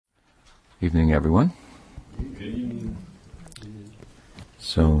Evening, everyone.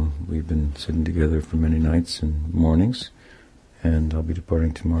 So we've been sitting together for many nights and mornings, and I'll be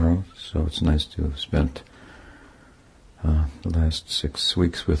departing tomorrow. So it's nice to have spent the last 6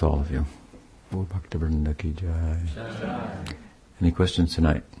 weeks with all of you. Any questions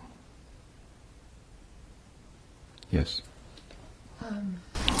tonight? Yes.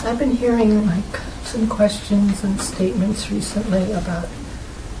 I've been hearing some questions and statements recently about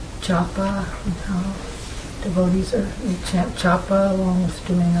Japa and how devotees chant Japa along with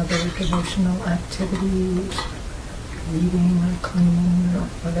doing other devotional activities, reading or cleaning or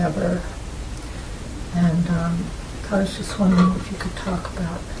whatever. And I was just wondering if you could talk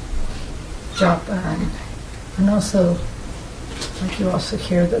about Japa and also, like you also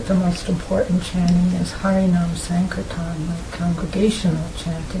hear that the most important chanting is Harinam Sankirtan, like congregational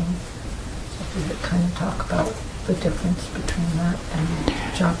chanting. So if you could kind of talk about the difference between that and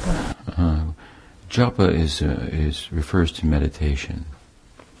Japa. Japa refers to meditation.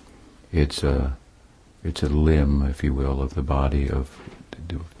 It's a limb, if you will, of the body of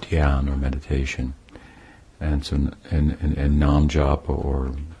dhyan or meditation, and so and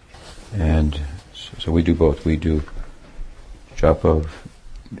non-japa so we do both. We do japa of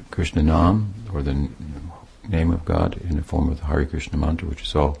Krishna Nam, or the name of God, in the form of the Hare Krishna mantra, which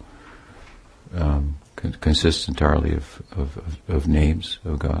is all consists entirely of names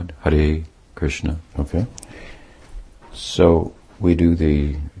of God, Hare Krishna. Okay. So we do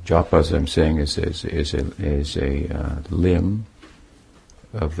the japa, as I'm saying, is a limb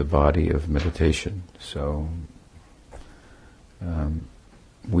of the body of meditation. So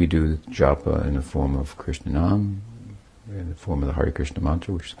we do japa in the form of Krishna Nam, in the form of the Hare Krishna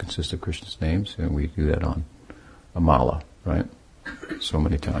mantra, which consists of Krishna's names, and we do that on a mala, right? So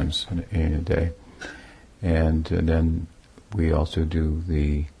many times in a day. And then we also do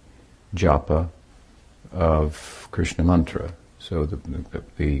the japa of Krishna mantra. So the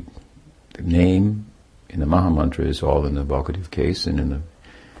name in the Maha mantra is all in the vocative case, and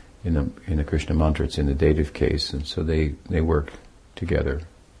in the Krishna mantra it's in the dative case, and so they work together.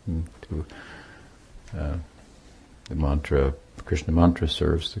 The mantra, Krishna mantra,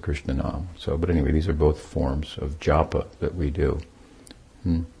 serves the Krishna Nam. So, but anyway, these are both forms of japa that we do.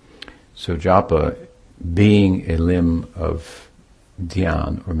 So japa, being a limb of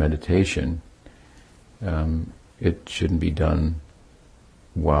dhyan or meditation, it shouldn't be done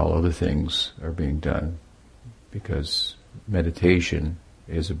while other things are being done, because meditation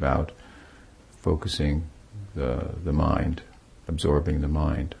is about focusing the mind, absorbing the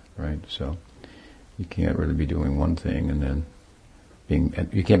mind, right? So you can't really be doing one thing and then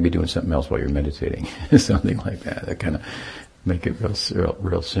you can't be doing something else while you're meditating, something like that. That kind of make it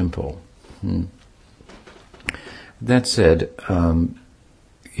real simple. That said,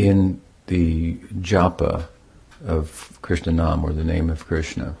 in the japa of Krishna Nam, or the name of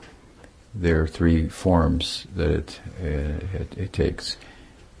Krishna, there are 3 forms that it takes.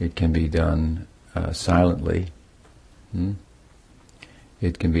 It can be done silently.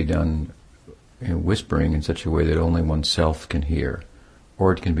 It can be done whispering in such a way that only oneself can hear,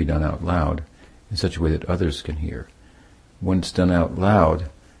 or it can be done out loud in such a way that others can hear. When it's done out loud,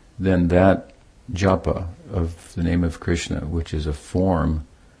 then that japa of the name of Krishna, which is a form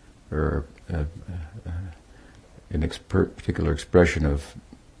or particular expression of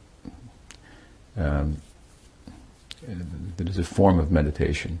that is a form of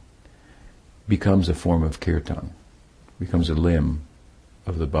meditation, becomes a form of kirtan, becomes a limb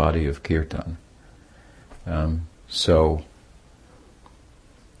of the body of kirtan. So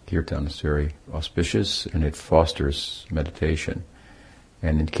kirtan is very auspicious, and it fosters meditation.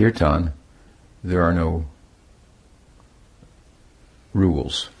 And in kirtan, there are no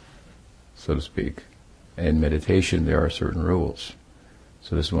rules, so to speak. And in meditation, there are certain rules.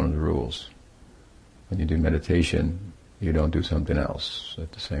 So this is one of the rules. When you do meditation, you don't do something else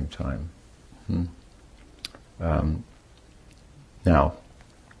at the same time. Now,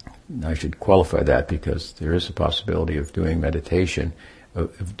 I should qualify that, because there is a possibility of doing meditation,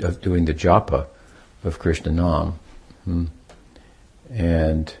 of doing the japa of Krishna Nam.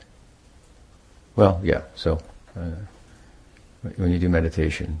 And, well, yeah, so when you do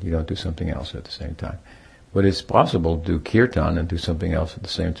meditation, you don't do something else at the same time. But it's possible to do kirtan and do something else at the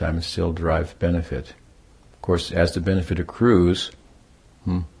same time and still derive benefit. Of course, as the benefit accrues,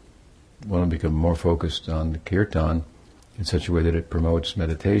 one will become more focused on the kirtan in such a way that it promotes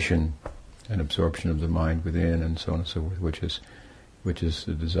meditation and absorption of the mind within, and so on and so forth, which is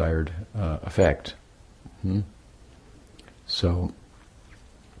the desired effect. So,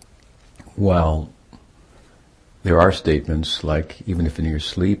 while there are statements like, even if in your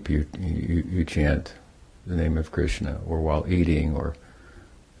sleep you chant the name of Krishna, or while eating, or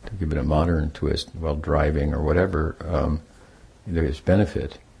to give it a modern twist, while driving or whatever, there is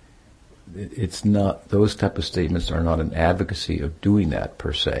benefit. It's not, those type of statements are not an advocacy of doing that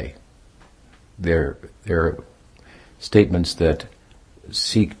per se. They're statements that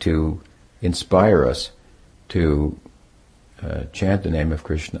seek to inspire us to chant the name of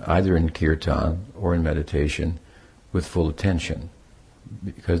Krishna, either in kirtan or in meditation, with full attention,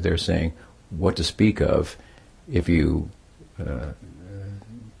 because they're saying what to speak of if you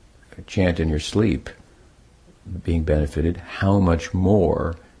chant in your sleep, being benefited, how much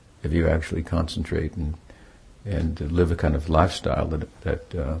more if you actually concentrate and live a kind of lifestyle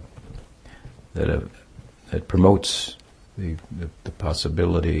that promotes the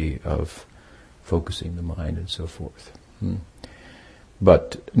possibility of focusing the mind and so forth.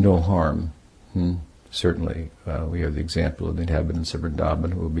 But no harm. Certainly, we have the example of the inhabitants of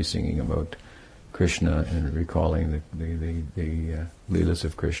Vrindavan who will be singing about Krishna and recalling the leelas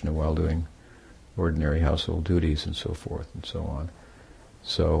of Krishna while doing ordinary household duties and so forth and so on.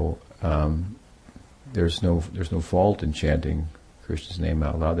 So there's no fault in chanting Krishna's name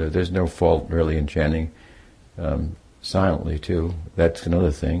out loud. There's no fault really in chanting silently too. That's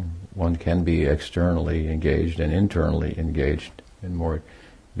another thing. One can be externally engaged and internally engaged in more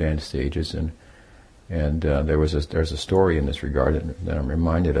advanced stages. And there's a story in this regard that I'm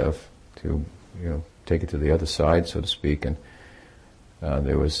reminded of, to take it to the other side, so to speak. And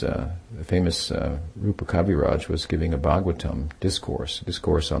there was the famous Rupa Kaviraj was giving a Bhagavatam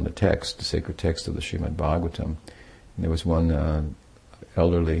discourse on the text, the sacred text of the Srimad Bhagavatam. And there was one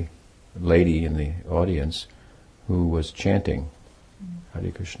elderly lady in the audience who was chanting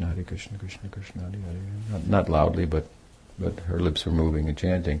Hare Krishna, Hare Krishna, Krishna Krishna, Hare Hare. Not loudly, but her lips were moving and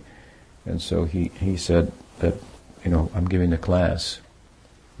chanting. And so he said that, I'm giving a class.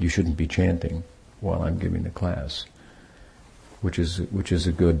 You shouldn't be chanting while I'm giving the class, which is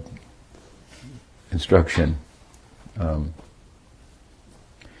a good instruction.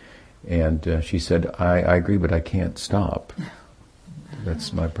 And she said, I agree, but I can't stop.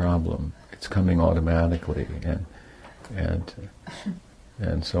 That's my problem. It's coming automatically,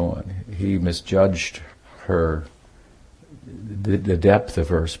 and so on. He misjudged her, the depth of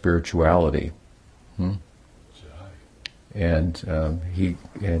her spirituality, and he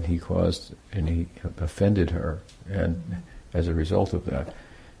offended her, and as a result of that,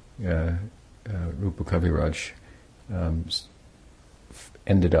 Rupa Kaviraj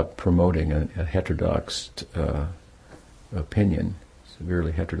ended up promoting a heterodox opinion,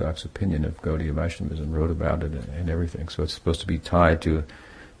 severely heterodox opinion of Gaudiya Vaishnavism, wrote about it and everything. So it's supposed to be tied to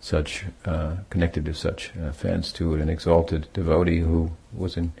such, connected to such offense to an exalted devotee who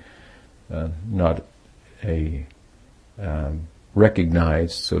was not a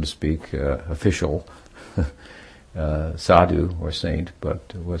recognized, so to speak, official sadhu or saint,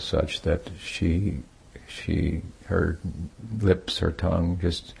 but was such that her lips, her tongue,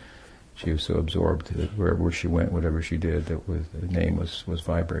 she was so absorbed that wherever she went, whatever she did, the name was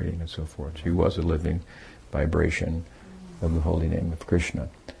vibrating and so forth. She was a living vibration of the holy name of Krishna.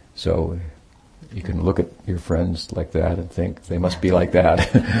 So you can look at your friends like that and think they must be like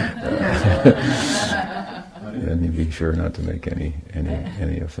that, and you be sure not to make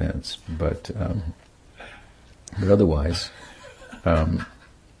any offense. But otherwise,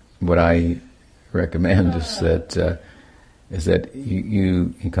 what I recommend is that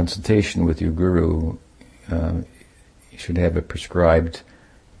you in consultation with your guru, you should have a prescribed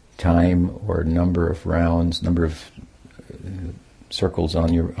time or number of rounds, number of circles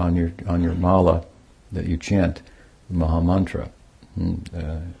on your mala that you chant the Maha Mantra,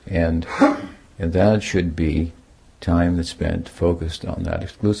 and that should be time that's spent focused on that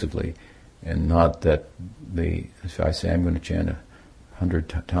exclusively, and not that if I say I'm going to chant 100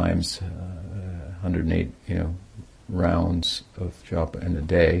 times, 108, rounds of japa in a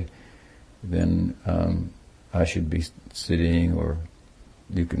day, then I should be sitting, or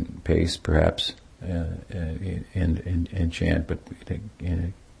you can pace perhaps and chant, but in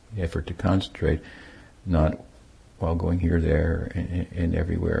an effort to concentrate, not while going here, there, and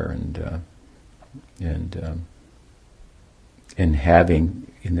everywhere, and having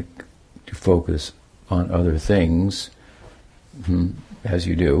to focus on other things, as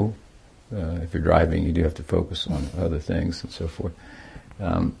you do. If you're driving, you do have to focus on other things and so forth.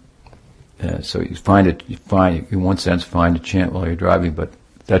 So you in one sense, find a chant while you're driving, but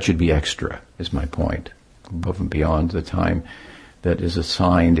that should be extra, is my point, above and beyond the time that is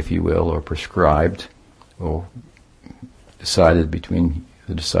assigned, if you will, or prescribed, or decided between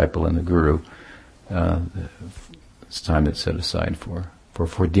the disciple and the guru It's time that's set aside for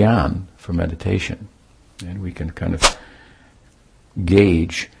dhyan, for meditation. And we can kind of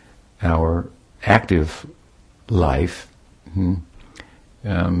gauge our active life from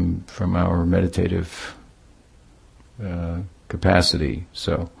our meditative capacity.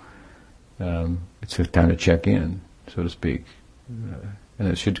 So it's time to check in, so to speak. And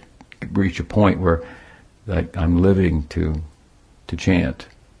it should reach a point where, like, I'm living to chant,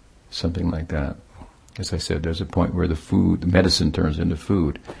 something like that. As I said, there's a point where the medicine turns into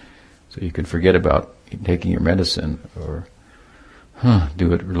food. So you can forget about taking your medicine, or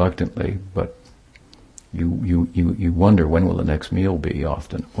do it reluctantly, but you wonder, when will the next meal be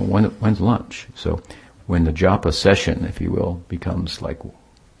often? Well, when's lunch? So when the japa session, if you will, becomes like,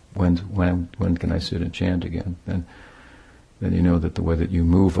 when can I sit and chant again? Then you know that the way that you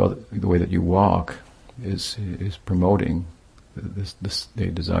move, the way that you walk, is promoting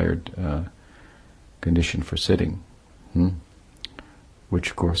the desired condition for sitting,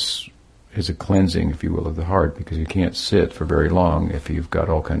 which of course is a cleansing, if you will, of the heart, because you can't sit for very long if you've got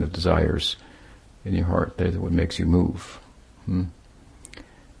all kind of desires in your heart. That's what makes you move.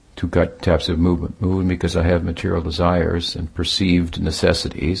 Two types of movement. Movement because I have material desires and perceived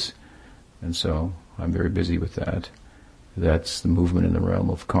necessities, and so I'm very busy with that. That's the movement in the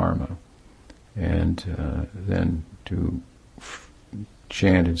realm of karma. And then to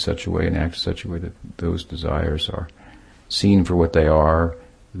chant in such a way and act in such a way that those desires are seen for what they are.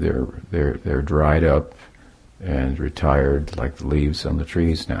 They're dried up and retired like the leaves on the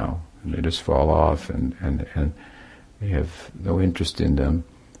trees now, and they just fall off, and they have no interest in them,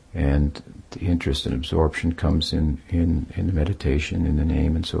 and the interest and absorption comes in the meditation, in the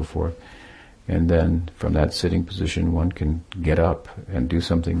name, and so forth. And then from that sitting position, one can get up and do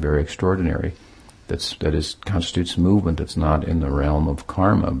something very extraordinary. That constitutes movement that's not in the realm of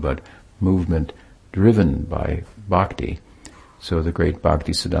karma, but movement driven by bhakti. So the great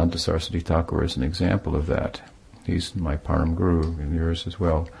Bhakti Siddhanta Saraswati Thakur is an example of that. He's my Param Guru, and yours as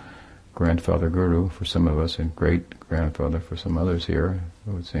well. Grandfather Guru for some of us, and great-grandfather for some others here,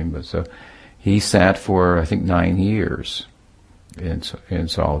 it would seem. But so he sat for, I think, 9 years in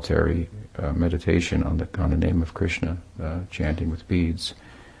solitary meditation on the name of Krishna, chanting with beads.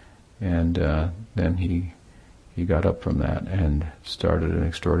 And then he got up from that and started an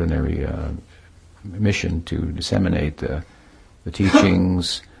extraordinary mission to disseminate the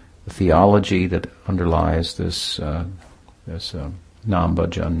teachings, the theology that underlies this Nam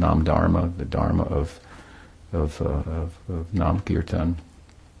Bhajan, Nam Dharma, the Dharma of Nam Kirtan,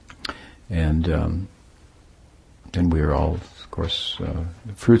 and then we are all, of course,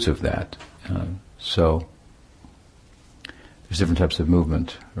 the fruits of that. So there's different types of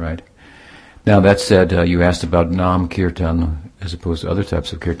movement, right? Now that said, you asked about Nam Kirtan as opposed to other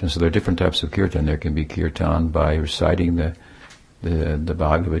types of Kirtan. So there are different types of Kirtan. There can be Kirtan by reciting the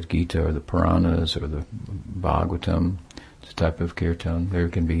Bhagavad Gita or the Puranas or the Bhagavatam. It's a type of Kirtan. There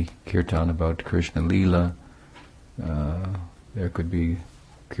can be Kirtan about Krishna Leela. There could be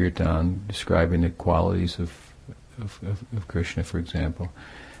Kirtan describing the qualities of Krishna, for example.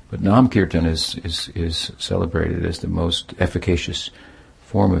 But Nam Kirtan is celebrated as the most efficacious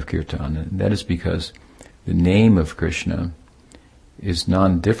form of Kirtan, and that is because the name of Krishna is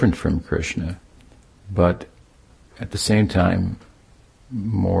non-different from Krishna, but at the same time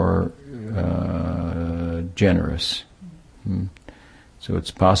more generous. So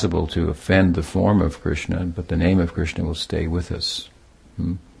it's possible to offend the form of Krishna, but the name of Krishna will stay with us.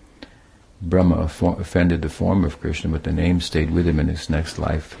 Brahma offended the form of Krishna, but the name stayed with him in his next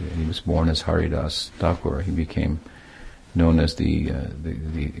life. He was born as Haridas Thakur. He became known as the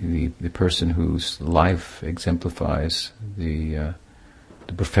person whose life exemplifies the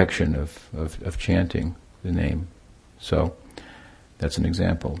perfection of chanting the name. So that's an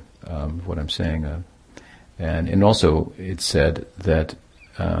example of what I'm saying. And also it's said that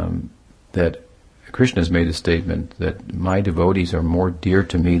that Krishna has made a statement that my devotees are more dear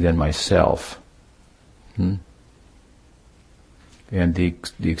to me than myself. And the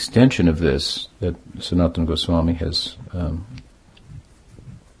extension of this that Sanatana Goswami has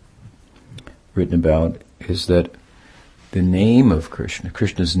written about is that the name of Krishna,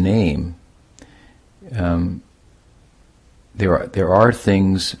 Krishna's name, there are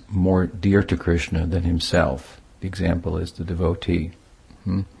things more dear to Krishna than himself. The example is the devotee.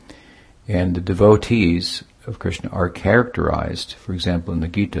 And the devotees of Krishna are characterized, for example, in the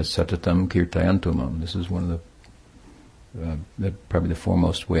Gita, Satatam Kirtayantumam. This is one of probably the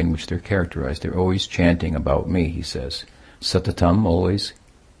foremost way in which they're characterized. They're always chanting about me, he says. Satatam, always.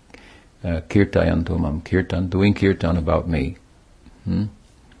 Kirtayantumam, kirtan, doing kirtan about me.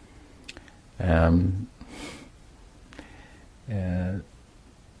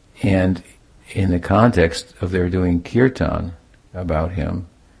 and in the context of their doing kirtan about him,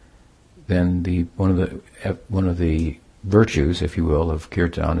 then one of the virtues, if you will, of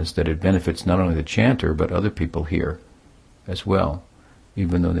kirtan is that it benefits not only the chanter but other people here as well,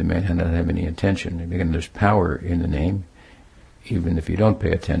 even though they may not have any intention. And again, there's power in the name, even if you don't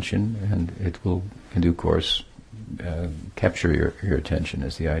pay attention, and it will, in due course, capture your attention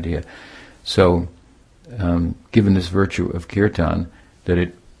is the idea. So, given this virtue of kirtan, that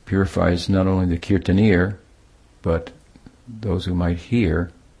it purifies not only the kirtanir, but those who might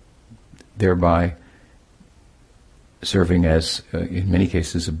hear, thereby serving as, in many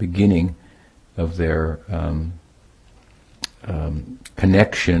cases, a beginning of their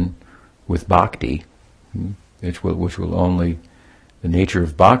connection with bhakti, which will only, the nature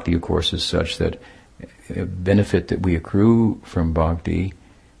of bhakti, of course, is such that benefit that we accrue from bhakti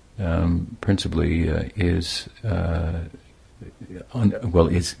principally is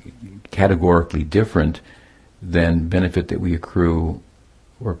categorically different than benefit that we accrue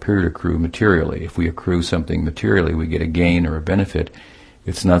or appear to accrue materially. If we accrue something materially, we get a gain or a benefit.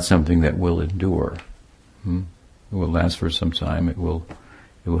 It's not something that will endure. It will last for some time. It will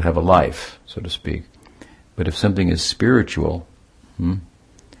have a life, so to speak. But if something is spiritual, and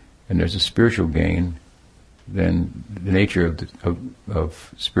there's a spiritual gain, then the nature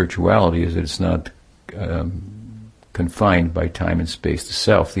of spirituality is that it's not confined by time and space. The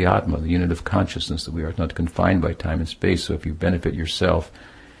self, the Atma, the unit of consciousness that we are, is not confined by time and space. So if you benefit yourself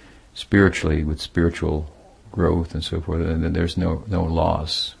spiritually with spiritual growth and so forth, then there's no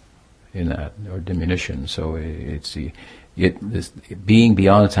loss in that or diminution. So this being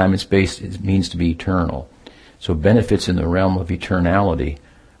beyond time and space means to be eternal. So benefits in the realm of eternality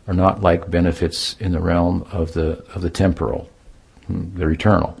are not like benefits in the realm of the temporal. They're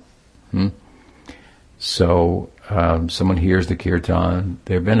eternal. So someone hears the kirtan,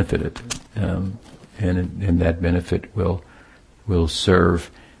 they're benefited, and that benefit will serve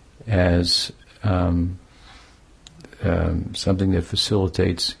as something that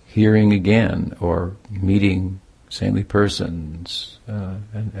facilitates hearing again or meeting saintly persons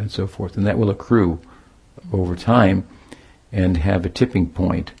and so forth, and that will accrue over time and have a tipping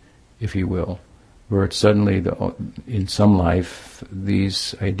point, if you will, where it's suddenly, in some life,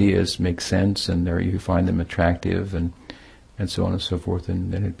 these ideas make sense and you find them attractive and so on and so forth,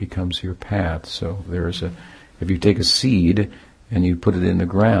 and then it becomes your path. So if you take a seed and you put it in the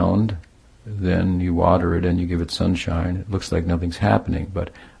ground, then you water it and you give it sunshine, it looks like nothing's happening,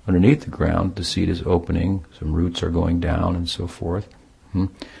 but underneath the ground, the seed is opening, some roots are going down and so forth.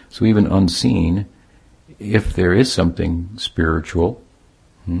 So even unseen, if there is something spiritual,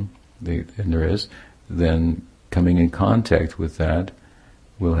 and there is, then coming in contact with that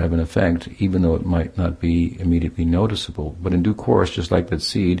will have an effect, even though it might not be immediately noticeable. But in due course, just like that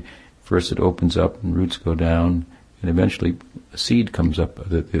seed, first it opens up and roots go down, and eventually a seed comes up,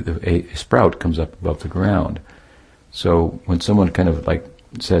 a sprout comes up above the ground. So when someone kind of like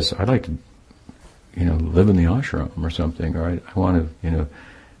says, I'd like to, live in the ashram or something, or I want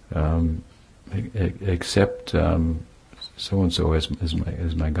to, accept so-and-so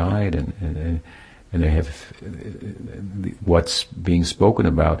as my guide, and they have what's being spoken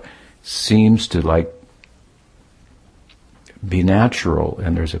about seems to like be natural,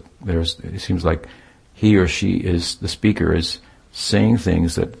 and it seems like he or she the speaker is saying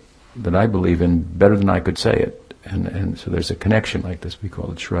things that I believe in better than I could say it, and so there's a connection like this. We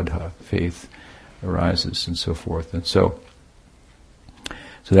call it shraddha, faith arises and so forth, and so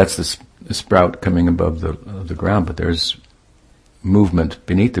that's the sprout coming above the ground, but there's movement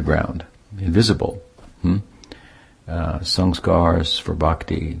beneath the ground, invisible. Sanskars for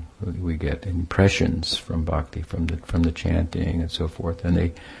bhakti, we get impressions from bhakti, from the chanting and so forth, and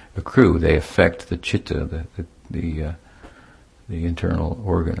they accrue, they affect the chitta, the internal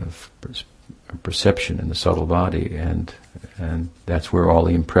organ of perception in the subtle body, and that's where all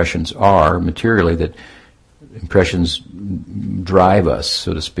the impressions are materially, that impressions drive us,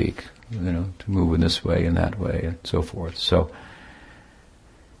 so to speak, to move in this way and that way and so forth. So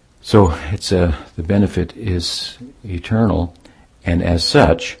it's the benefit is eternal, and as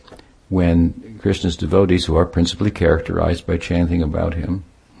such, when Krishna's devotees, who are principally characterized by chanting about him,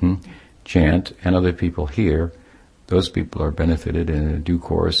 chant, and other people hear, those people are benefited, and in due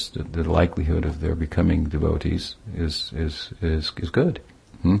course, the likelihood of their becoming devotees is good.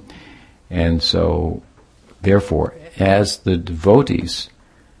 And so, therefore, as the devotees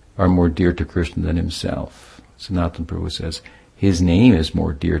are more dear to Krishna than himself, Sanatana Prabhu says, his name is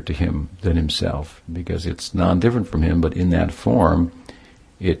more dear to him than himself, because it's non-different from him, but in that form,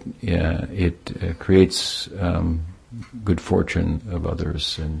 it creates good fortune of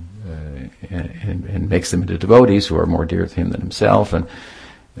others and makes them into devotees who are more dear to him than himself, and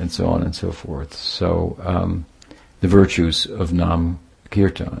so on and so forth. So the virtues of Nam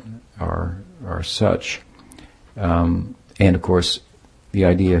Kirtan are such. And of course, the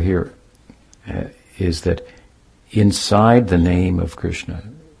idea here is that inside the name of Krishna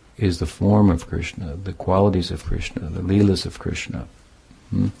is the form of Krishna, the qualities of Krishna, the leelas of Krishna.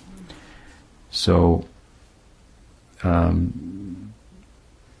 So, I've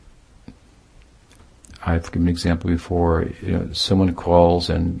given an example before. Someone calls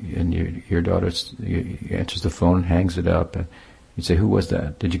and your daughter answers the phone and hangs it up, and you say, "Who was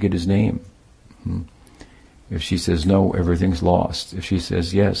that? Did you get his name?" If she says no, everything's lost. If she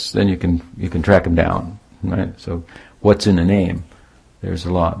says yes, then you can track him down, right? So, what's in a name? There's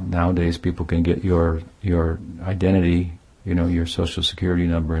a lot. Nowadays, people can get your identity, your social security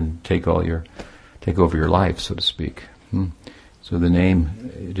number, and take over your life, so to speak. So the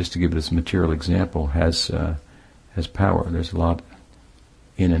name, just to give this material example, has power. There's a lot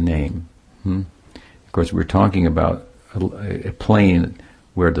in a name. Of course, we're talking about a plane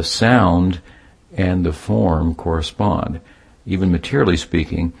where the sound and the form correspond. Even materially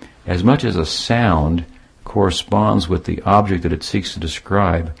speaking, as much as a sound corresponds with the object that it seeks to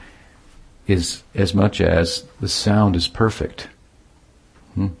describe, is as much as the sound is perfect.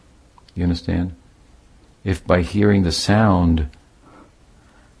 You understand? If by hearing the sound,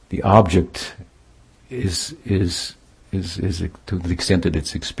 the object is to the extent that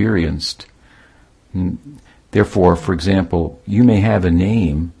it's experienced. Therefore, for example, you may have a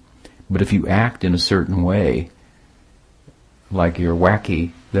name, but if you act in a certain way, like you're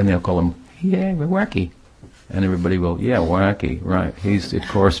wacky, then they'll call him, "Yeah, we're wacky," and everybody will, "Yeah, wacky, right?" It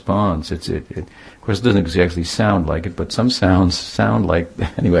corresponds. Of course, it doesn't exactly sound like it, but some sounds sound like.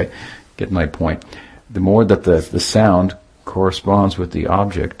 Anyway, get my point. The more that the sound corresponds with the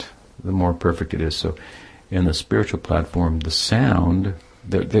object, the more perfect it is. So, in the spiritual platform, the sound,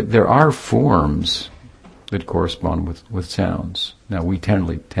 there are forms that correspond with sounds. Now, we tend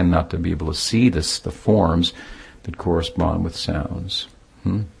not to be able to see the forms that correspond with sounds.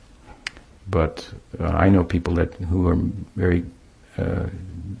 But I know people who are very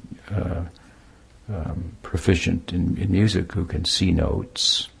proficient in music, who can see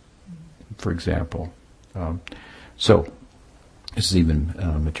notes, for example. So this is even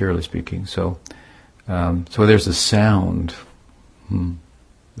materially speaking. So there's a sound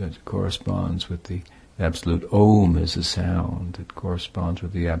that corresponds with the absolute. Om is a sound that corresponds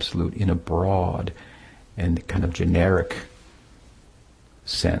with the absolute in a broad and kind of generic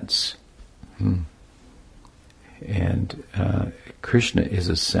sense. And Krishna is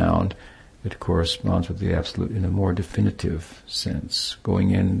a sound that corresponds with the absolute in a more definitive sense,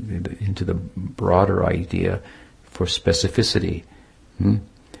 going into the broader idea for specificity. And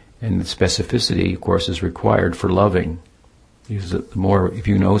the specificity, of course, is required for loving. Because the more, if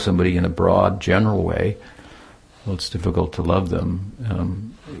you know somebody in a broad, general way, well, it's difficult to love them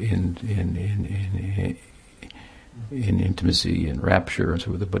in intimacy and rapture and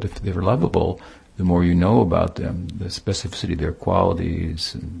so forth. But if they're lovable, the more you know about them, the specificity, their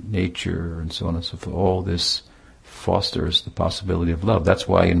qualities, and nature, and so on and so forth, all this fosters the possibility of love. That's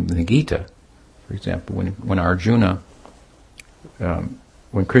why in the Gita, for example, when Arjuna,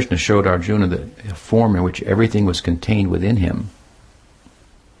 when Krishna showed Arjuna the form in which everything was contained within him,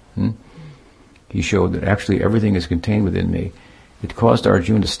 he showed that actually everything is contained within me. It caused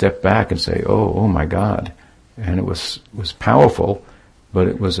Arjuna to step back and say, oh my God. And it was powerful, but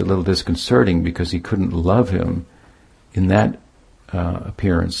it was a little disconcerting because he couldn't love him in that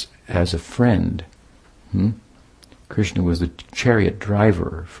appearance as a friend. Krishna was the chariot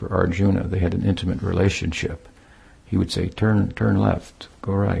driver for Arjuna. They had an intimate relationship. He would say, turn left,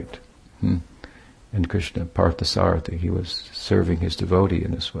 go right. And Krishna, Parthasarathi, he was serving his devotee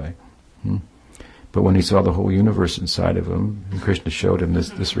in this way. But when he saw the whole universe inside of him, and Krishna showed him this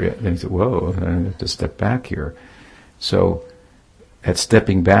then he said, whoa, I have to step back here. So that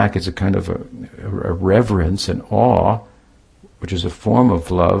stepping back is a kind of a reverence and awe, which is a form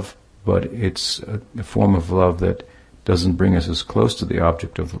of love, but it's a form of love that doesn't bring us as close to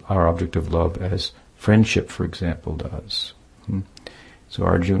our object of love as friendship, for example, does. So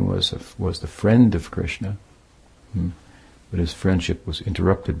Arjuna was the friend of Krishna, but his friendship was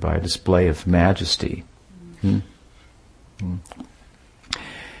interrupted by a display of majesty.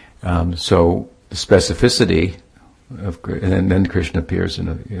 So the specificity of, and then Krishna appears in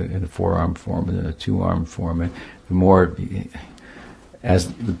a four-arm form and in a two-arm form, and the more,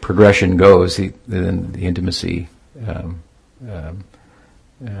 as the progression goes, then the intimacy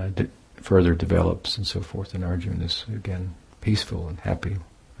further develops and so forth. And Arjuna is again peaceful and happy,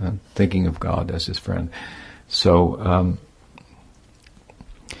 thinking of God as his friend. So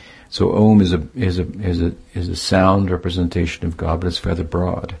Om is a sound representation of God, but it's feather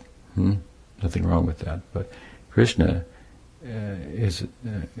broad. Nothing wrong with that. But Krishna is.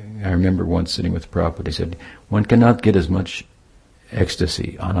 I remember once sitting with Prabhupada. He said, "One cannot get as much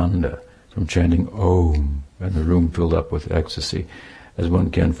ecstasy, ananda, from chanting Om, and the room filled up with ecstasy, as one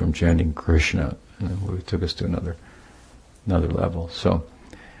can from chanting Krishna." And it took us to another level. So,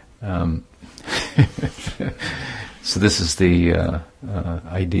 so this is the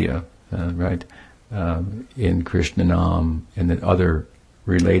idea, right? In Krishna Nam and the other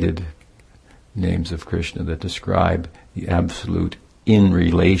related names of Krishna that describe the absolute in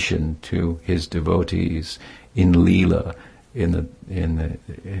relation to his devotees in Leela, in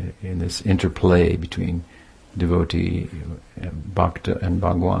this interplay between devotee, bhakta, and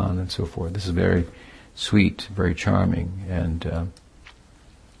Bhagwan, and so forth. This is very sweet, very charming, and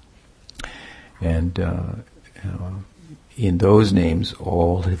in those names,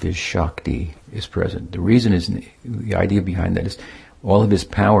 all of his Shakti is present. The reason is, the idea behind that is, all of his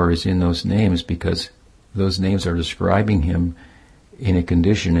power is in those names because those names are describing him in a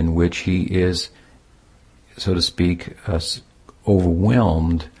condition in which he is, so to speak,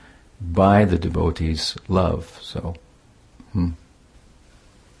 overwhelmed by the devotee's love. So,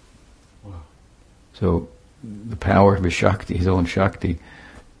 so the power of his Shakti, his own Shakti,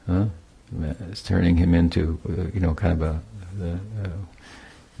 is turning him into, kind of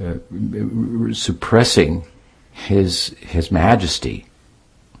suppressing his majesty,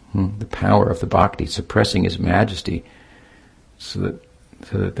 the power of the bhakti, suppressing his majesty, so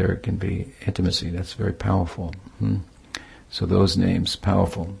that there can be intimacy. That's very powerful. So those names,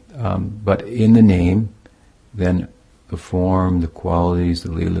 powerful. But in the name, then the form, the qualities, the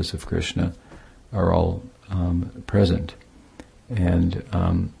leelas of Krishna are all present, and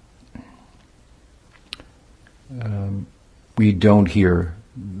we don't hear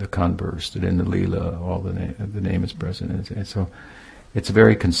the converse that in the Leela all the name is present. And so it's a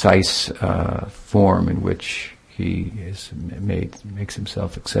very concise form in which he makes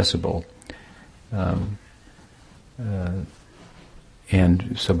himself accessible.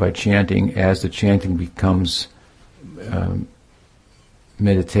 And so by chanting, as the chanting becomes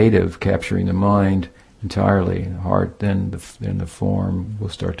meditative, capturing the mind entirely in the heart, then the form will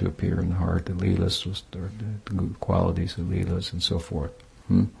start to appear in the heart. The leelas will start, the good qualities of leelas and so forth.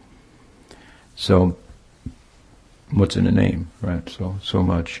 So, what's in a name, right? So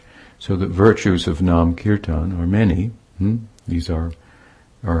much. So the virtues of Nam Kirtan are many. These are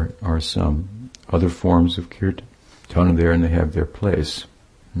some. Other forms of Kirtan are there, and they have their place.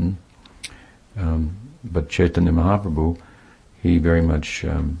 But Chaitanya Mahaprabhu, he very much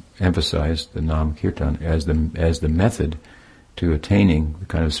emphasized the Nam Kirtan as the method to attaining the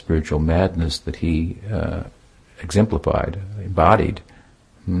kind of spiritual madness that he exemplified, embodied,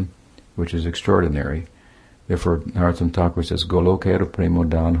 which is extraordinary. Therefore, Narottam Thakur says, "Golokera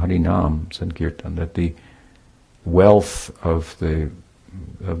premodan harinam sankirtan," that the wealth of the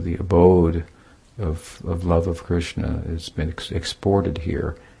abode of love of Krishna has been exported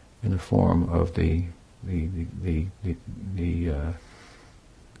here in the form of the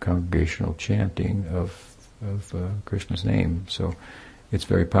congregational chanting of Krishna's name. So it's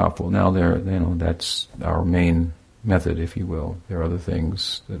very powerful. Now that's our main method, if you will. There are other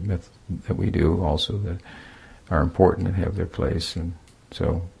things that we do also that are important and have their place, and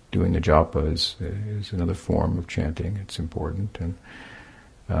so doing the japa is another form of chanting. It's important,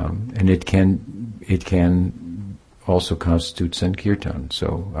 and it can also constitute sankirtan.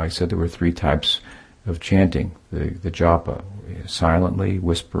 So I said there were 3 types of chanting: the japa, silently,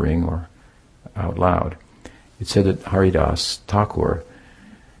 whispering, or out loud. It said that Haridas Thakur,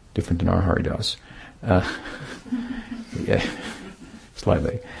 different than our Haridas, yeah,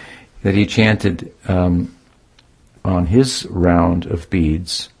 slightly, that he chanted on his round of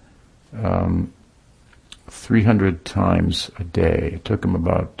beads 300 times a day. It took him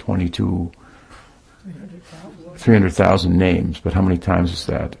about 300,000 names, but how many times is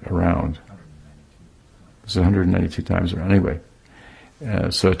that around? It's 192 times around. Anyway,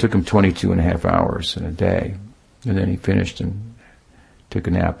 so it took him 22 and a half hours in a day, and then he finished and took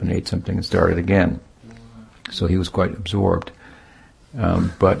a nap and ate something and started again. So he was quite absorbed.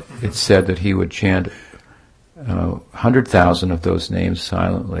 But it's said that he would chant 100,000 of those names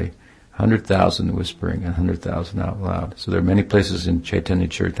silently, 100,000 whispering, and 100,000 out loud. So there are many places in Chaitanya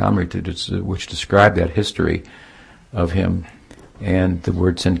Charitamrita which describe that history of him, and the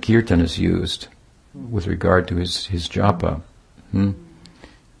word Sankirtan is used with regard to his japa.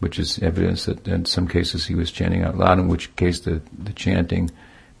 which is evidence that in some cases he was chanting out loud, in which case the chanting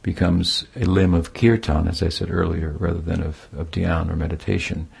becomes a limb of kirtan, as I said earlier, rather than of dhyan or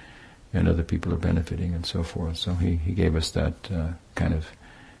meditation, and other people are benefiting and so forth. So he gave us that kind of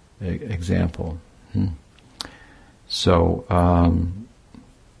example. So,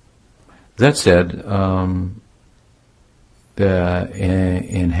 that said,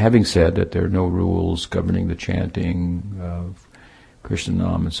 and having said that there are no rules governing the chanting of Krishna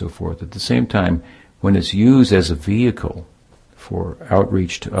Nam and so forth, at the same time, when it's used as a vehicle for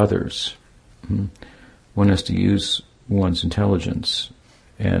outreach to others, one has to use one's intelligence.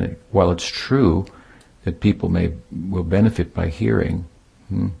 And while it's true that people will benefit by hearing,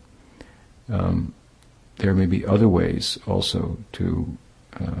 there may be other ways also to,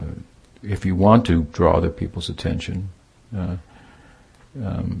 if you want to draw other people's attention out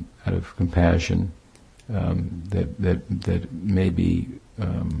of compassion, that may be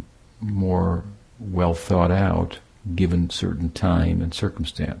more well thought out given certain time and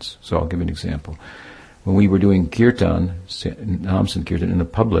circumstance. So I'll give an example. When we were doing kirtan, Nam Sankirtan in the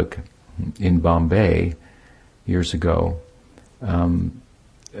public in Bombay years ago,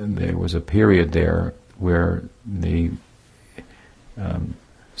 there was a period there where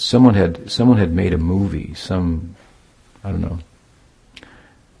someone had made a movie, I don't know,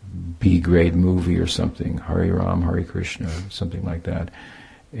 B-grade movie or something, Hari Ram, Hari Krishna, something like that,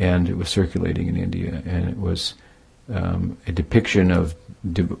 and it was circulating in India, and it was a depiction of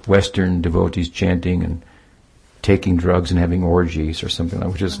Western devotees chanting and taking drugs and having orgies or something like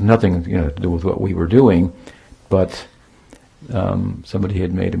that, which has nothing to do with what we were doing, but somebody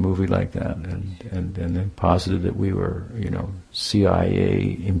had made a movie like that and then posited that we were,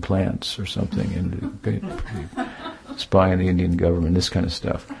 CIA implants or something and spy on the Indian government, this kind of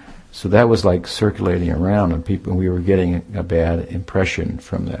stuff. So that was like circulating around, and we were getting a bad impression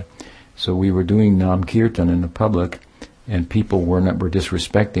from that. So we were doing Nam Kirtan in the public, and people were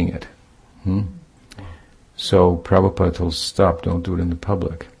disrespecting it. So Prabhupada told us, stop, don't do it in the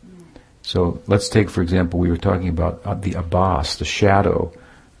public. So let's take, for example, we were talking about the abhas, the shadow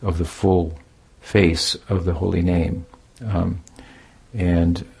of the full face of the holy name.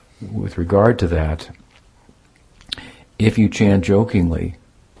 And with regard to that, if you chant jokingly,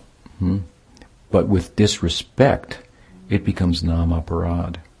 but with disrespect, it becomes nam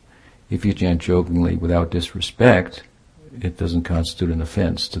aparad. If you chant jokingly without disrespect, it doesn't constitute an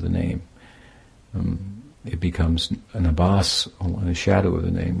offense to the name. It becomes an abhas, a shadow of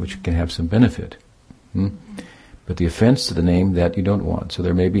the name, which can have some benefit. But the offense to the name, that you don't want. So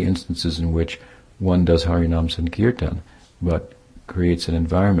there may be instances in which one does Harinam Sankirtan, but creates an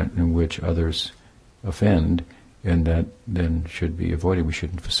environment in which others offend, and that then should be avoided. We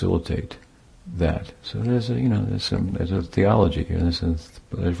shouldn't facilitate that. So there's a theology here. There's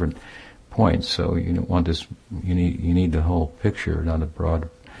different points. So you don't want this. You need the whole picture, not a broad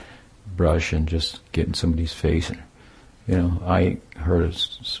brush and just get in somebody's face. I heard an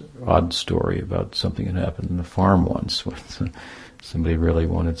odd story about something that happened in the farm once when somebody really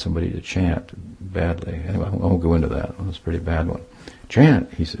wanted somebody to chant badly. Anyway, I won't go into that. It was a pretty bad one.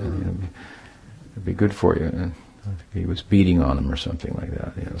 Chant, he said. It'd be good for you. And I think he was beating on him or something like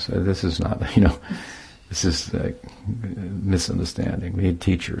that. So this is not, this is like misunderstanding. We need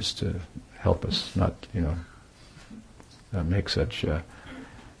teachers to help us, not make such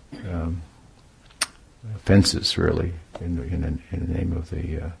offenses really in the name of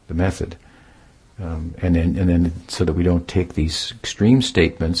the method, and then so that we don't take these extreme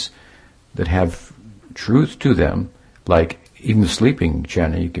statements that have truth to them, like even the sleeping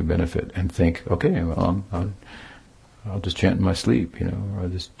chanting you can benefit and think, okay, well I'll just chant in my sleep, or I'll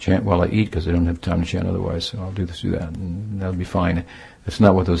just chant while I eat because I don't have time to chant otherwise, so I'll do that, and that'll be fine. That's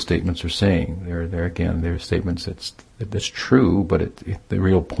not what those statements are saying. They're statements that's true, but the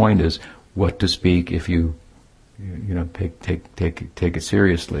real point is what to speak if you take it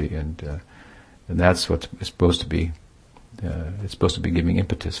seriously, and that's what's supposed to be. It's supposed to be giving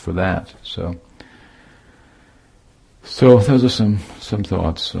impetus for that. So those are some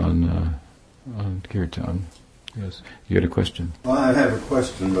thoughts on kirtan. Yes, you had a question. Well, I have a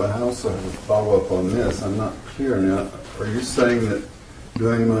question, but I also have a follow-up on this. I'm not clear now. Are you saying that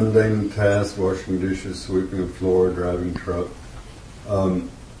doing mundane tasks, washing dishes, sweeping the floor, driving truck,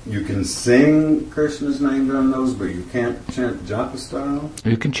 you can sing Krishna's name during those, but you can't chant japa style?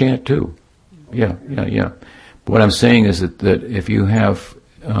 You can chant too. Yeah. But what I'm saying is that if you have,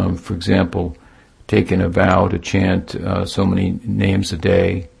 for example, taken a vow to chant so many names a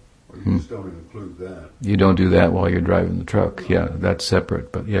day, you just don't include that. You don't do that while you're driving the truck. No. Yeah, that's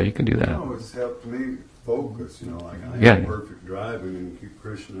separate. But yeah, you can do that. No, it's helped me focus, like I have perfect driving and keep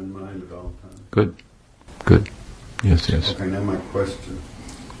Krishna in mind at all times. Good. Yes. Okay, now my question.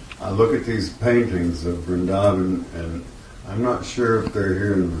 I look at these paintings of Vrindavan, and I'm not sure if they're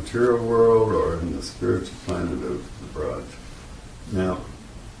here in the material world or in the spiritual planet of the Braj. Now,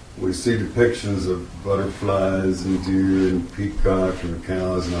 we see depictions of butterflies and deer and peacock and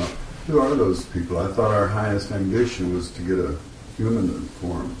cows and all. Who are those people? I thought our highest ambition was to get a human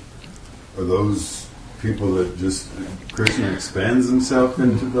form. Are those people that just Krishna expands himself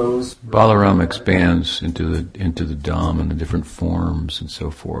into those? Balaram expands into the Dham and the different forms and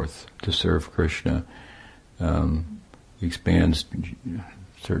so forth to serve Krishna. He expands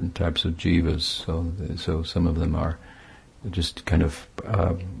certain types of jivas, so some of them are just kind of,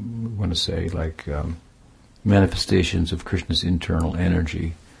 I want to say, like manifestations of Krishna's internal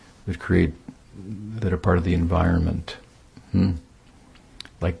energy that are part of the environment.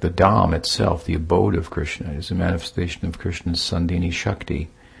 Like the Dham itself, the abode of Krishna, is a manifestation of Krishna's Sandhini Shakti,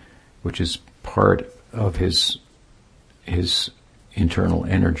 which is part of his internal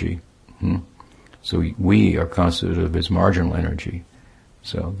energy. So we are constituted of his marginal energy.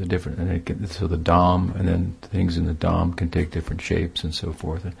 So the Dham, and then things in the Dham can take different shapes and so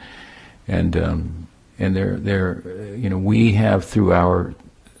forth. And we have, through our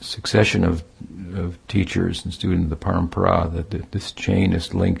succession of teachers and students of the parampara, that this chain,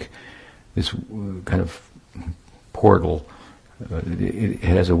 this link, this kind of portal, it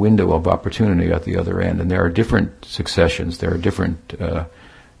has a window of opportunity at the other end, and there are different successions, there are different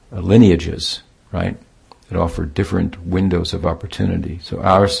lineages, right, that offer different windows of opportunity. So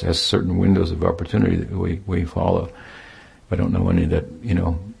ours has certain windows of opportunity that we follow. I don't know any that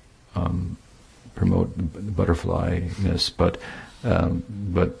promote the butterflyness, but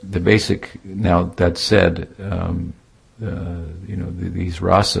the basic. Now that said, these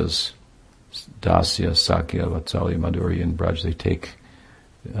rasas, dasya, sakya, vatsalya, madhurya, and braj, they take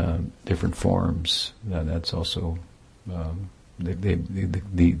different forms. That's also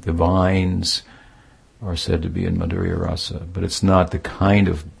the vines are said to be in madhurya rasa, but it's not the kind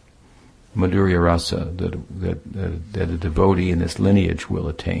of madhurya rasa that a devotee in this lineage will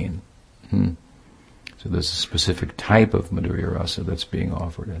attain. So there's a specific type of madhurya rasa that's being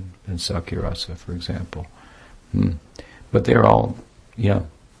offered in sakya rasa, for example. But they're all,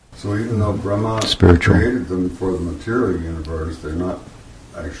 So even though Brahma spiritual. created them for the material universe, they're not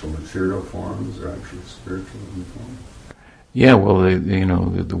actual material forms, they're actually spiritual forms. Yeah, well,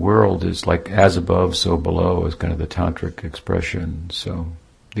 the world is like as above, so below is kind of the tantric expression. So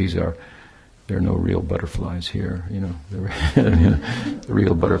there are no real butterflies here. The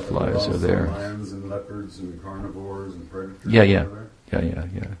real butterflies are there. Lions and leopards and carnivores and predators. Yeah.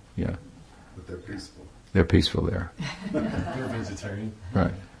 But they're peaceful. They're peaceful there. They're vegetarian.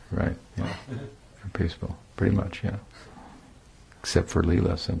 Right. Yeah. They're peaceful, pretty much. Yeah. Except for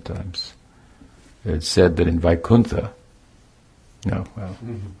Leela sometimes. It's said that in Vaikuntha. No, well,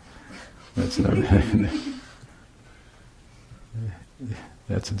 that's another.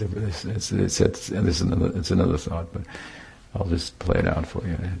 That's a different. It's another thought, but I'll just play it out for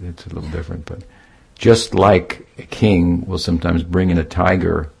you. It's a little different, but just like a king will sometimes bring in a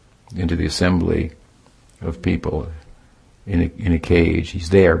tiger into the assembly of people in a cage.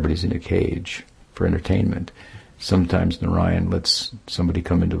 He's there, but he's in a cage for entertainment. Sometimes Narayan lets somebody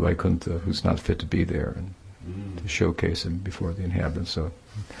come into Vaikuntha who's not fit to be there and to showcase him before the inhabitants. So,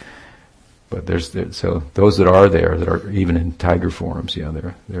 but so those that are there, that are even in tiger forms,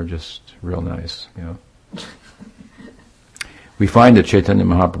 they're just real nice. We find that Chaitanya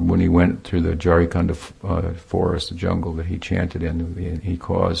Mahaprabhu, when he went through the Jarikhanda forest, the jungle that he chanted in, he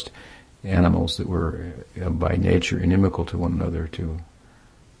caused animals that were by nature inimical to one another to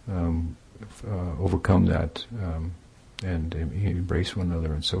overcome that, and embrace one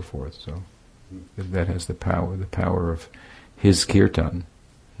another and so forth. So that has the power of his kirtan.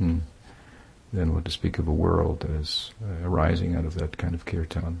 Then what to speak of a world that is arising out of that kind of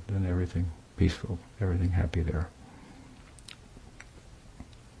kirtan, then everything peaceful, everything happy there.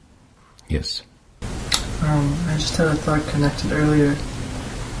 Yes. I just had a thought connected earlier.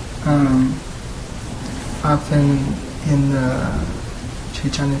 Often in the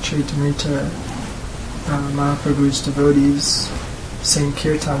Chaitanya Charitamrita, Mahaprabhu's devotees sing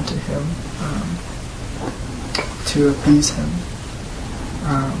kirtan to him to appease him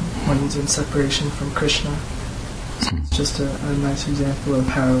when he's in separation from Krishna. So it's just a nice example of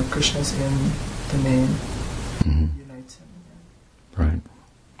how Krishna's in the name unites him. Right.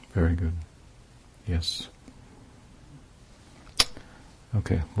 Very good. Yes.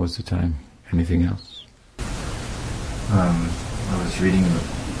 Okay, what's the time? Anything else? I was reading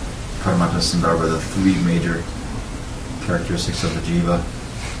Paramatma Sandarbha, the three major characteristics of the jiva: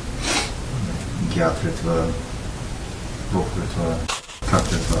 Gyatritva, Bhoktritva,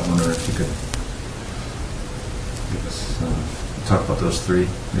 Kartritva. I wonder if you could give us, talk about those three.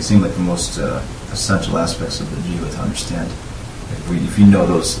 They seem like the most essential aspects of the jiva to understand. If you know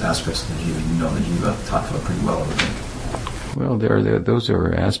those aspects of the jiva, you know the jiva tattva pretty well, I would think. Well, those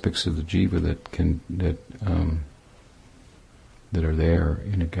are aspects of the jiva that are there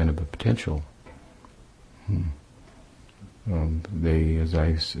in a kind of a potential. They, as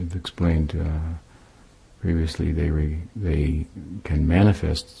I have explained previously, they can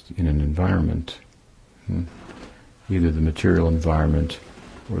manifest in an environment, either the material environment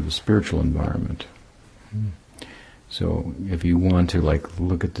or the spiritual environment. So, if you want to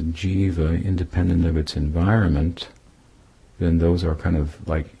look at the jiva independent of its environment, then those are kind of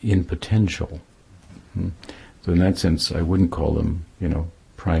in potential. So in that sense, I wouldn't call them,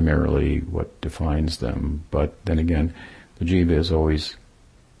 primarily what defines them. But then again, the jiva is always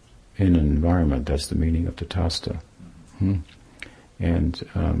in an environment. That's the meaning of tatastha. And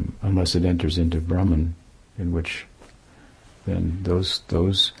unless it enters into Brahman, in which then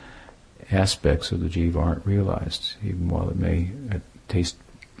those aspects of the jiva aren't realized, even while it may taste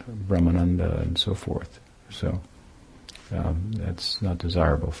Brahmananda and so forth. So that's not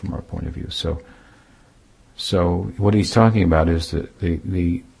desirable from our point of view. So what he's talking about is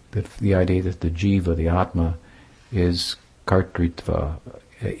the idea that the jiva, the atma, is kartritva,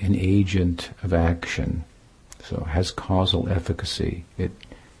 an agent of action. So has causal efficacy. It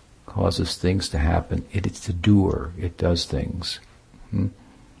causes things to happen. It's the doer. It does things.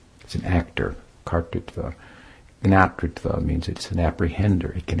 It's an actor. Kartritva. Gnatritva means it's an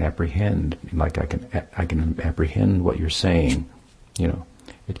apprehender. It can apprehend. Like I can apprehend what you're saying.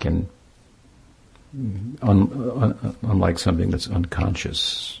 It can. Unlike something that's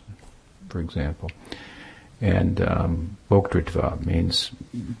unconscious, for example. And Bhoktritva means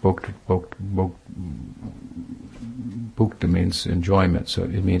Bhukta means enjoyment, so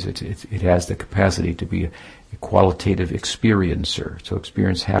it means it has the capacity to be a qualitative experiencer, so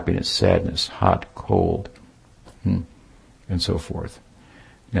experience happiness, sadness, hot, cold, and so forth.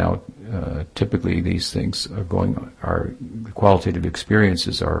 Now, typically these things are qualitative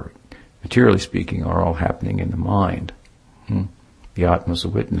experiences are, materially speaking, are all happening in the mind. The Atma is a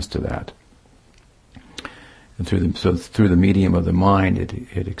witness to that. And through the medium of the mind,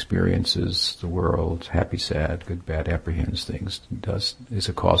 it experiences the world, happy, sad, good, bad, apprehends things, is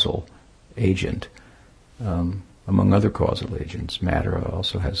a causal agent. Among other causal agents, matter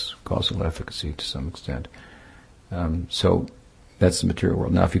also has causal efficacy to some extent. So that's the material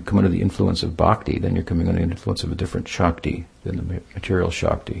world. Now, if you come under the influence of bhakti, then you're coming under the influence of a different shakti than the material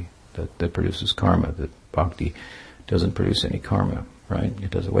shakti that produces karma. That bhakti doesn't produce any karma, right? It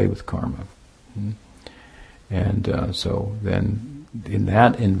does away with karma. And so then in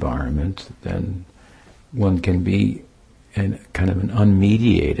that environment, then one can be in kind of an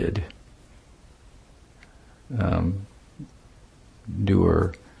unmediated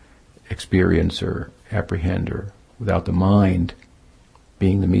doer, experiencer, apprehender, without the mind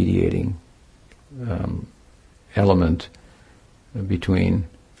being the mediating element between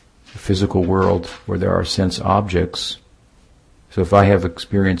the physical world where there are sense objects. So if I have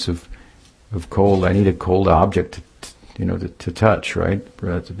experience of cold, I need a cold object to touch, right? For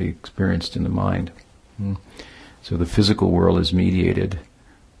that to be experienced in the mind. So the physical world is mediated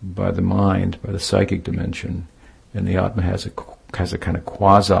by the mind, by the psychic dimension, and the Atma has a kind of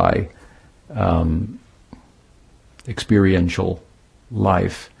quasi experiential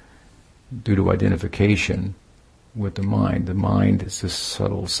life due to identification with the mind. The mind is this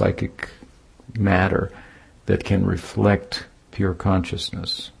subtle psychic matter that can reflect pure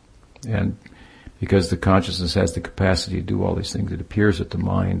consciousness. And because the consciousness has the capacity to do all these things, it appears that the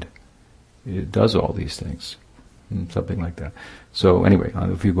mind, it does all these things. Something like that. So anyway,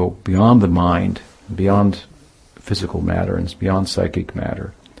 if you go beyond the mind, beyond physical matter, and beyond psychic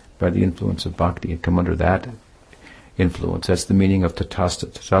matter, by the influence of bhakti, and come under that influence. That's the meaning of tatastha.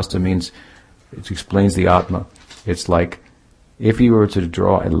 Tatastha means, it explains the Atma. It's like if you were to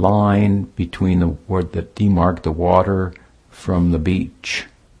draw a line between the word that demarked the water from the beach,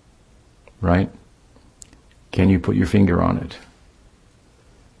 right? Can you put your finger on it?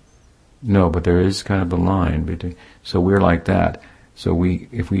 No, but there is kind of a line between. So we're like that. So we're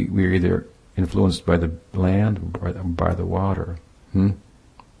either influenced by the land or by the water.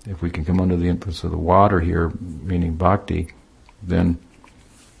 If we can come under the influence of the water here, meaning bhakti, then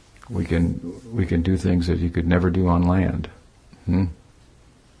we can do things that you could never do on land.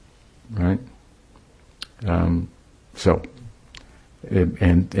 Right? So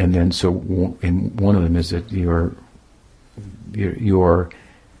and then and one of them is that your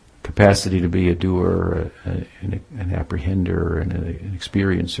capacity to be a doer, an apprehender, and an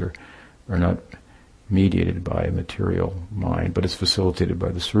experiencer are not mediated by a material mind, but it's facilitated by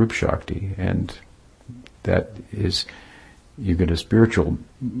the Swarup Shakti, and that is, you get a spiritual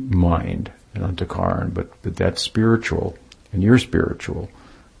mind, an antakaran, but that's spiritual, and you're spiritual.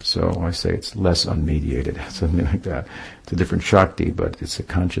 So I say it's less unmediated, something like that. It's a different Shakti, but it's a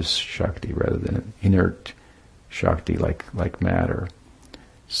conscious Shakti rather than an inert Shakti like matter.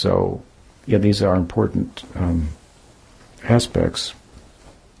 So, yeah, these are important aspects.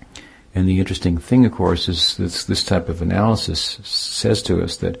 And the interesting thing, of course, is this type of analysis says to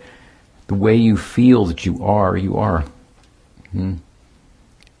us that the way you feel that you are, you are. In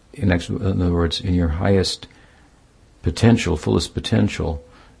other words, in your highest potential, fullest potential,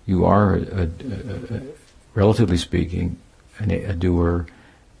 you are, relatively speaking, a doer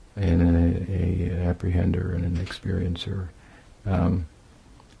and an apprehender and an experiencer.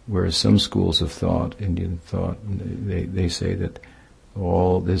 Whereas some schools of thought, Indian thought, they say that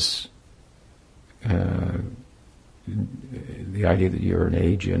all this, the idea that you're an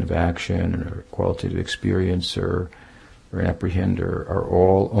agent of action or a qualitative experiencer or an apprehender are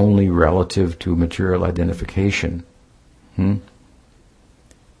all only relative to material identification.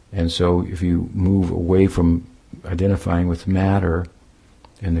 And so if you move away from identifying with matter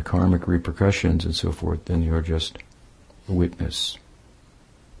and the karmic repercussions and so forth, then you're just a witness.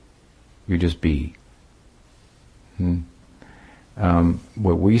 You just be.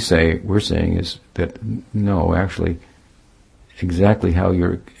 What we're saying is that no, actually, exactly how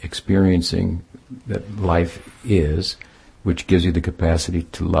you're experiencing that life is, which gives you the capacity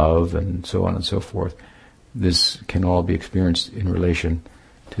to love and so on and so forth, this can all be experienced in relation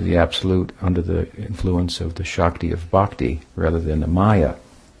to the Absolute under the influence of the Shakti of Bhakti rather than the Maya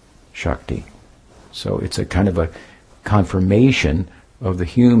Shakti. So it's a kind of a confirmation of the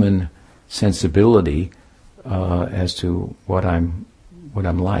human sensibility as to what I'm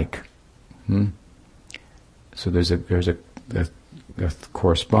like. So there's a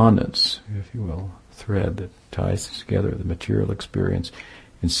correspondence, if you will, thread that ties together the material experience.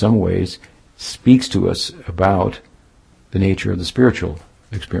 In some ways, speaks to us about the nature of the spiritual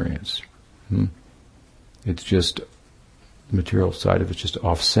experience. It's just the material side of it's just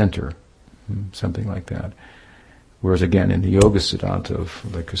off center, something like that. Whereas again, in the yoga siddhanta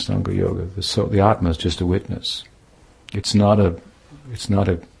of like Ashtanga yoga, the Atma is just a witness. It's not a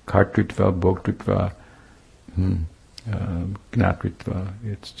kartritva, bhoktritva, gnatritva.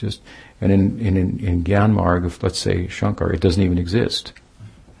 It's just, and in Gyan Marg of, let's say, Shankar, it doesn't even exist.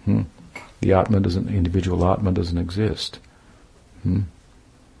 The individual Atma doesn't exist.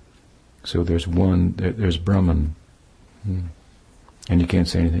 So there's one, there's Brahman, and you can't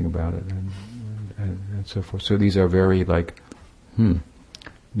say anything about it, and so forth. So these are very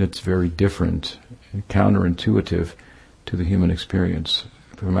that's very different and counterintuitive to the human experience.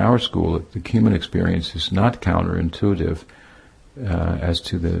 From our school, the human experience is not counterintuitive as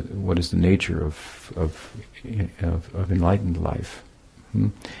to what is the nature of enlightened life,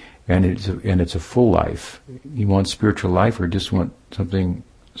 and it's a full life. You want spiritual life, or just want something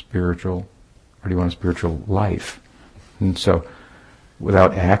spiritual, or do you want a spiritual life? And so,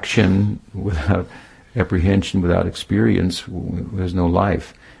 without action, without apprehension, without experience, there's no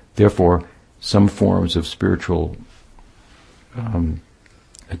life. Therefore, some forms of spiritual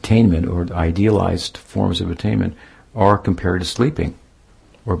attainment, or idealized forms of attainment, are compared to sleeping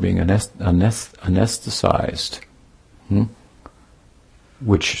or being anesthetized,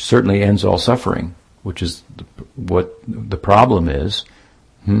 which certainly ends all suffering, which is what the problem is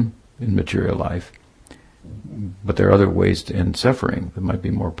in material life. But there are other ways to end suffering. There might be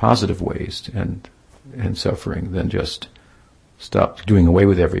more positive ways to end suffering than just stop doing away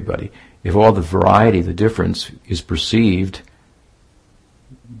with everybody. If all the variety, the difference, is perceived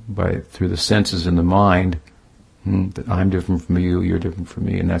through the senses in the mind, that I'm different from you, you're different from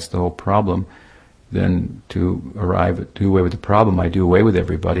me, and that's the whole problem, then to do away with the problem, I do away with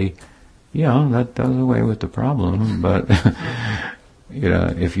everybody. Yeah, that does away with the problem, but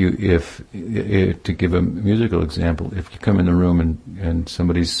if to give a musical example, if you come in the room and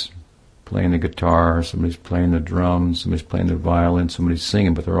somebody's playing the guitar, somebody's playing the drums, somebody's playing the violin, somebody's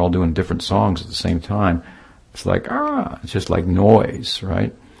singing, but they're all doing different songs at the same time, it's like, it's just like noise,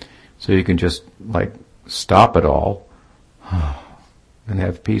 right? So you can just stop it all and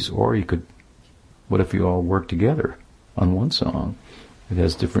have peace, or you could, what if you all work together on one song? It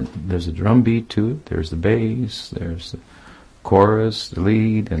has there's a drum beat to it, there's the bass, there's the chorus, the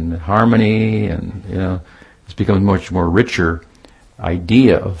lead, and the harmony, and it's become much more richer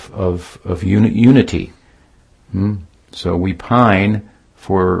idea of unity. So we pine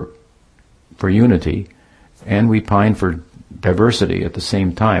for unity, and we pine for diversity at the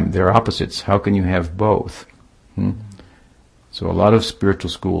same time. They're opposites. How can you have both? So a lot of spiritual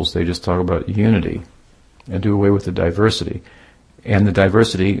schools, they just talk about unity and do away with the diversity. And the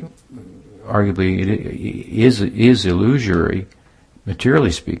diversity, arguably, is illusory,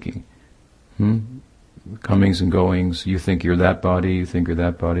 materially speaking. Comings and goings, you think you're that body, you think you're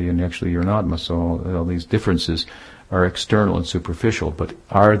that body, and actually you're not. So all these differences are external and superficial, but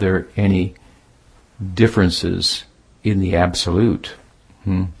are there any differences in the absolute?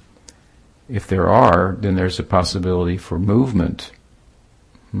 If there are, then there's a possibility for movement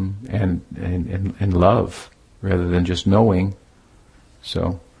and love, rather than just knowing.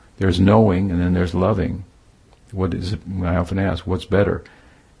 So there's knowing, and then there's loving. What is it? I often ask, what's better,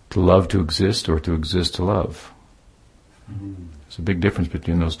 to love to exist or to exist to love? There's a big difference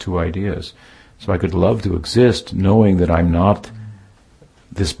between those two ideas. So I could love to exist, knowing that I'm not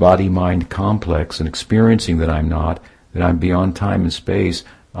this body-mind complex, and experiencing that I'm not, that I'm beyond time and space.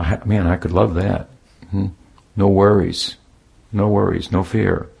 I could love that. No worries, no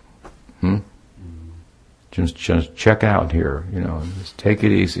fear. Just check out here, just take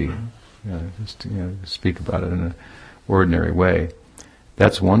it easy. Just speak about it in an ordinary way.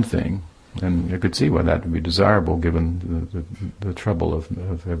 That's one thing, and you could see why that would be desirable given the trouble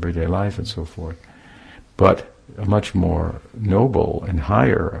of everyday life and so forth. But a much more noble and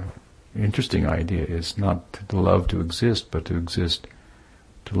higher, interesting idea is not to love to exist, but to exist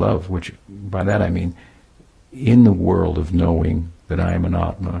to love, which by that I mean in the world of knowing that I am an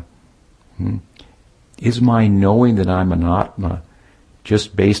Atma. Is my knowing that I'm an Atma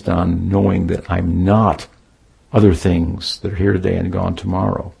just based on knowing that I'm not other things that are here today and gone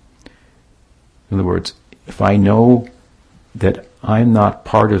tomorrow? In other words, if I know that I'm not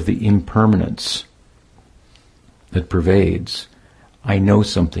part of the impermanence that pervades, I know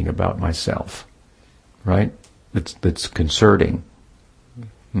something about myself, right? That's concerting.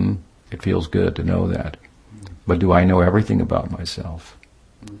 It feels good to know that. But do I know everything about myself?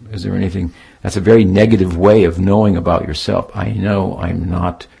 Is there anything? That's a very negative way of knowing about yourself. I know I'm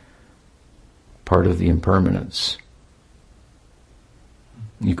not part of the impermanence.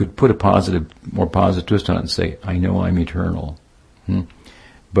 You could put a more positive twist on it and say, I know I'm eternal.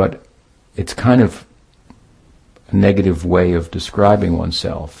 But it's kind of a negative way of describing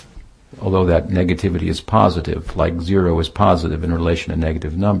oneself, although that negativity is positive, like 0 is positive in relation to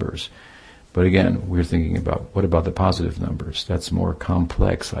negative numbers. But again, we're thinking about, what about the positive numbers? That's a more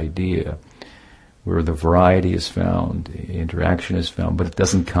complex idea, where the variety is found, the interaction is found, but it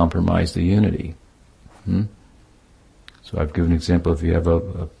doesn't compromise the unity. So I've given an example, if you have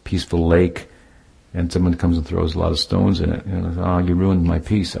a peaceful lake, and someone comes and throws a lot of stones in it, you ruined my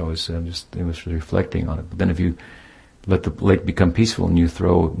peace. I was reflecting on it. But then if you let the lake become peaceful and you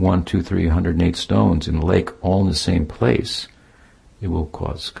throw 1, 2, 3, 108 stones in the lake all in the same place, it will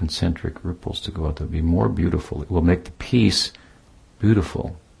cause concentric ripples to go out to be more beautiful. It will make the peace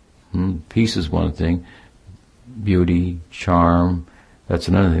beautiful. Peace is one thing. Beauty, charm, that's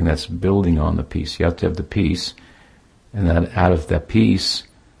another thing. That's building on the peace. You have to have the peace, and that out of that peace,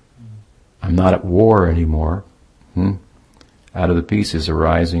 I'm not at war anymore. Out of the peace is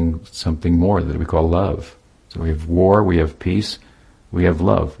arising something more that we call love. So we have war, we have peace, we have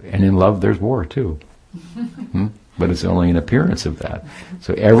love. And in love there's war too. But it's only an appearance of that.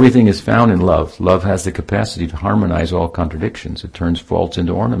 So everything is found in love. Love has the capacity to harmonize all contradictions. It turns faults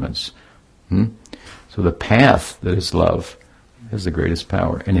into ornaments. So the path that is love has the greatest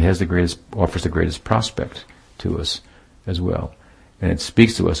power, and it has offers the greatest prospect to us as well. And it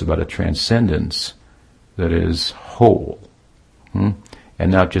speaks to us about a transcendence that is whole, and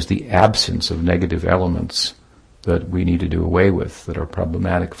not just the absence of negative elements that we need to do away with, that are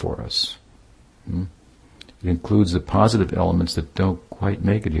problematic for us. It includes the positive elements that don't quite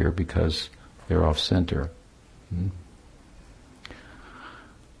make it here because they're off-center.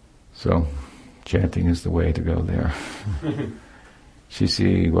 So, chanting is the way to go there.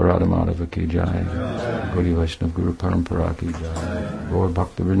 Shri Radha Madhava ki jai, Gauri Vaishnav Guru Parampara ki jai, Gaur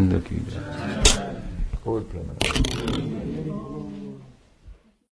Bhakta Vrinda ki jai, Gaur Premanand.